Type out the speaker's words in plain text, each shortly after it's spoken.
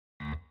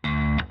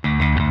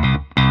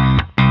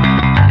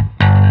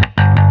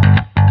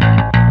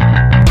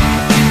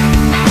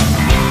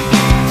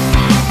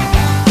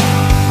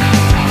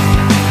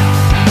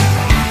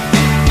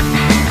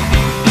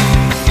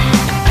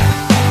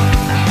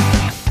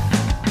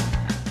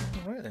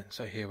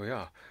So here we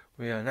are.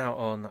 We are now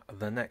on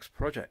the next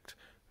project.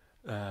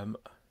 If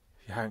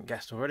you haven't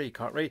guessed already, you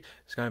can't read.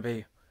 It's going to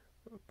be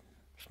a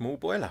small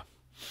boiler.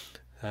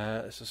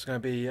 It's going to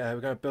be we're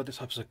going to build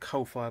this up as a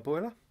coal-fire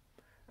boiler,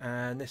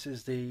 and this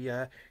is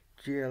the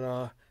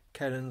GLR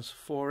Kennions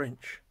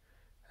 4-inch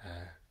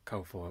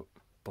coal-fire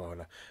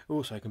boiler.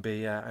 Also can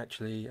be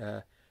actually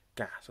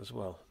gas as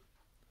well.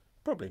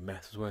 Probably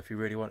meth as well if you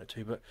really wanted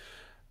to, but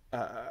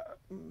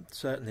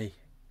certainly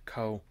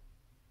coal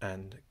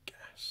and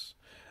gas.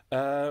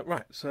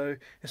 Right, so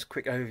just a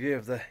quick overview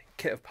of the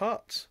kit of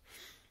parts.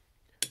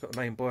 Got the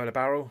main boiler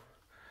barrel,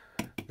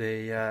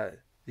 the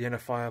inner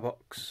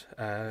firebox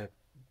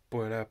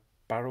boiler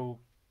barrel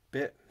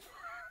bit,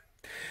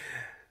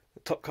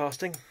 top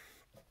casting,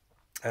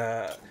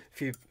 a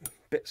few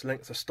bits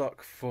lengths of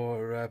stock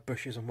for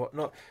bushes and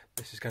whatnot.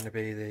 This is going to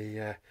be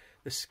the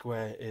this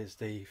square is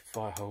the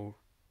fire hole.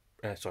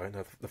 Sorry,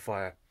 no, the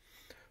fire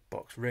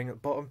box ring at the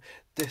bottom.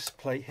 This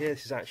plate here,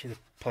 this is actually the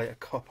plate of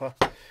copper.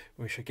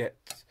 We should get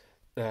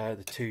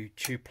the two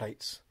tube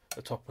plates,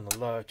 the top and the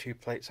lower tube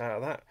plates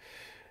out of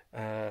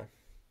that.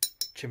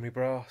 Chimney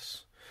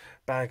brass,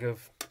 bag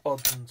of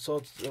odds and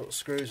sods, little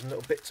screws and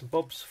little bits and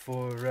bobs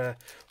for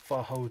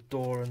fire hole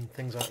door and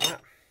things like that.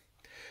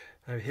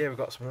 Over here we've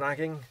got some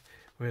lagging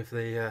with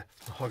the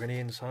mahogany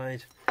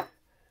inside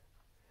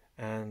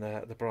and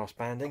the brass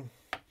banding.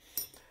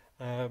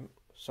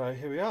 So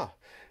here we are.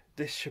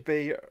 This should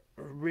be a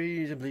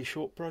reasonably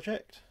short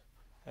project,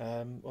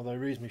 although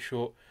reasonably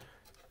short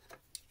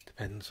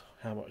depends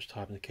how much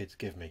time the kids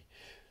give me.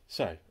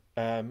 So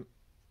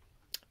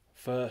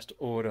first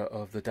order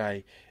of the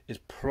day is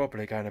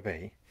probably going to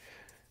be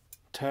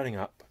turning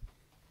up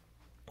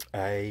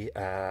a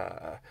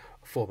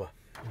former.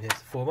 Here's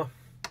the former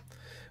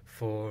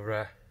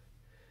for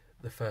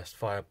the first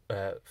fire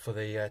for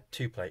the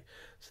tube plate,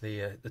 so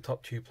the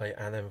top tube plate,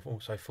 and then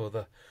also for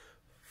the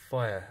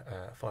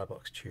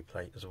firebox tube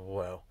plate as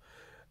well.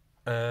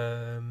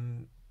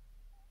 So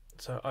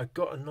I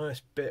got a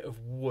nice bit of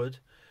wood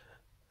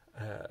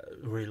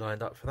really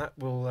lined up for that.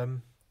 We'll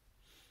have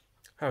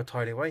a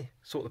tidy away,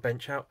 sort the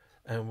bench out,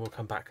 and we'll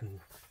come back and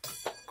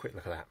quick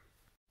look at that.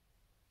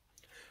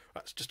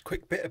 That's just a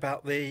quick bit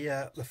about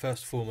the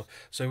first former.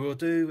 So we'll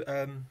do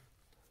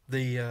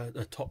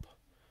the top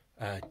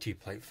tube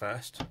plate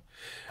first,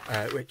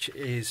 which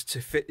is to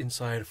fit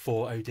inside a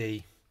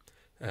 4OD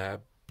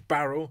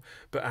barrel,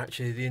 but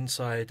actually the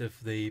inside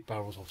of the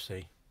barrel's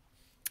obviously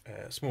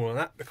smaller than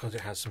that because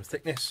it has some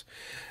thickness,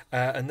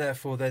 and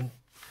therefore then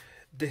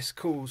this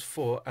calls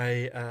for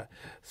a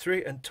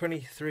 3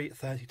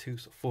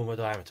 23/32 former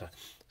diameter.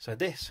 So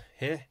this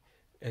here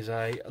is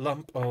a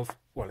lump of,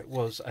 well, it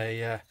was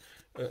a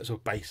sort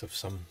of base of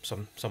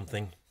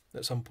something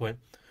at some point.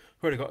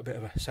 Already got a bit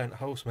of a centre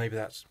hole, so maybe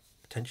that's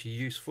potentially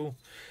useful.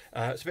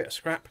 It's a bit of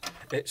scrap.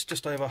 It's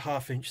just over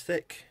 1/2 inch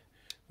thick,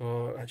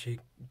 or actually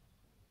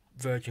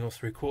verging off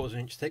 3/4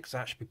 inch thick, so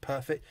that should be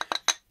perfect.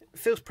 It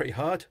feels pretty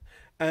hard.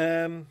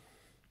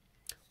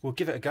 We'll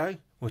give it a go.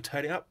 We'll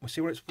turn it up. We'll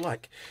see what it's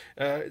like.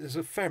 There's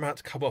a fair amount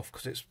to come off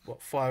because it's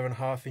what,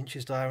 5.5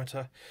 inches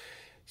diameter.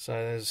 So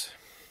there's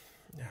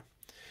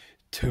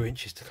 2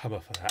 inches to come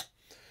off of that.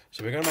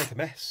 So we're going to make a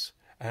mess,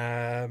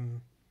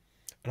 and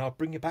I'll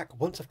bring you back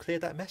once I've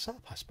cleared that mess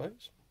up, I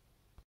suppose.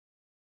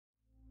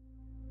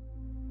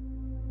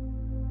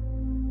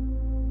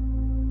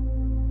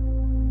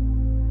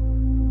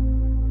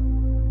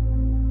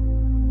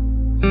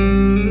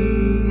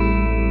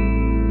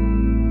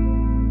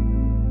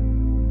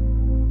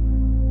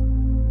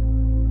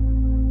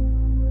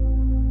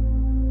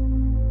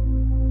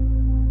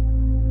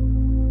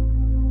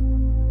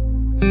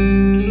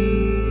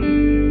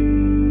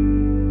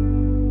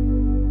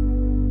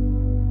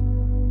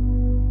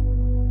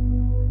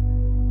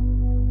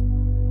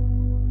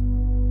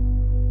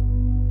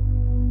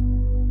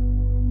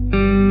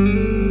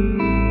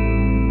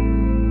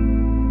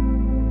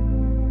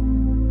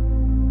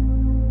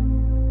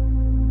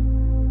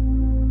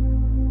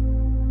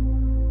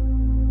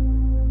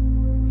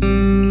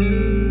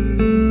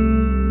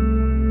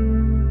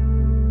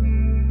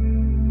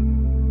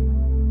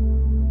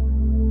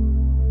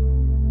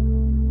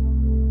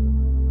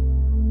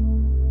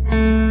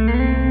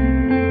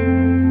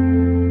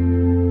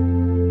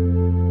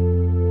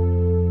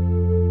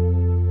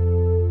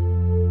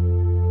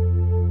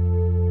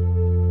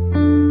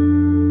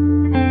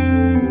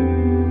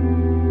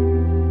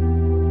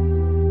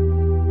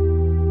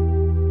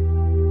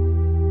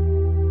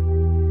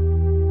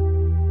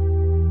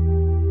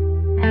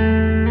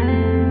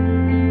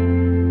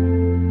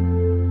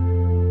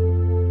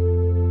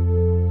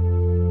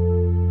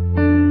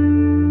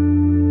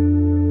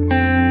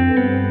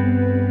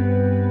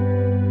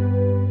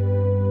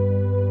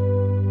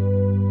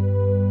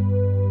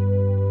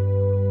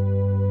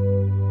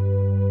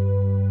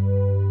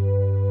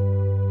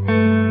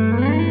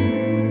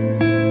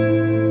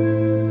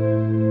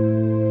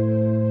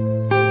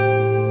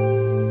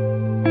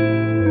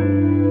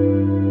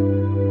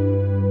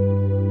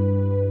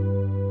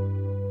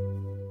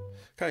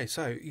 Okay,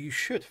 so you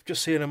should have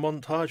just seen a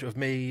montage of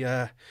me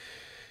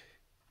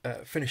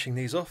finishing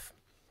these off.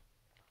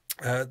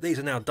 These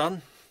are now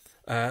done,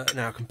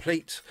 now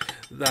complete.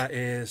 That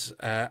is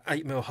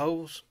 8mm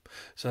holes,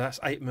 so that's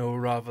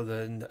 8mm rather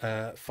than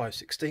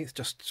 5/16,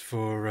 just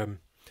for a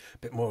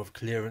bit more of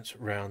clearance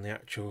around the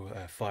actual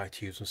fire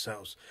tubes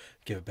themselves,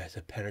 give a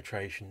better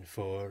penetration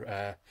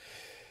for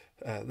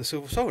the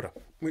silver solder,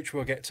 which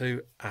we'll get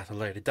to at a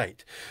later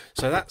date.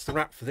 So that's the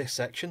wrap for this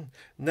section.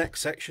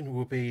 Next section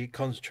will be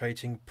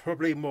concentrating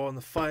probably more on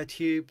the fire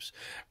tubes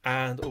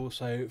and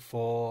also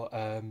for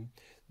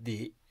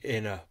the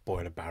inner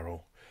boiler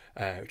barrel,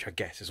 which I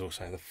guess is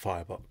also the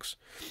firebox.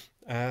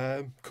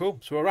 Cool,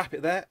 so we'll wrap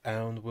it there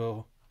and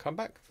we'll come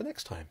back for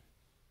next time.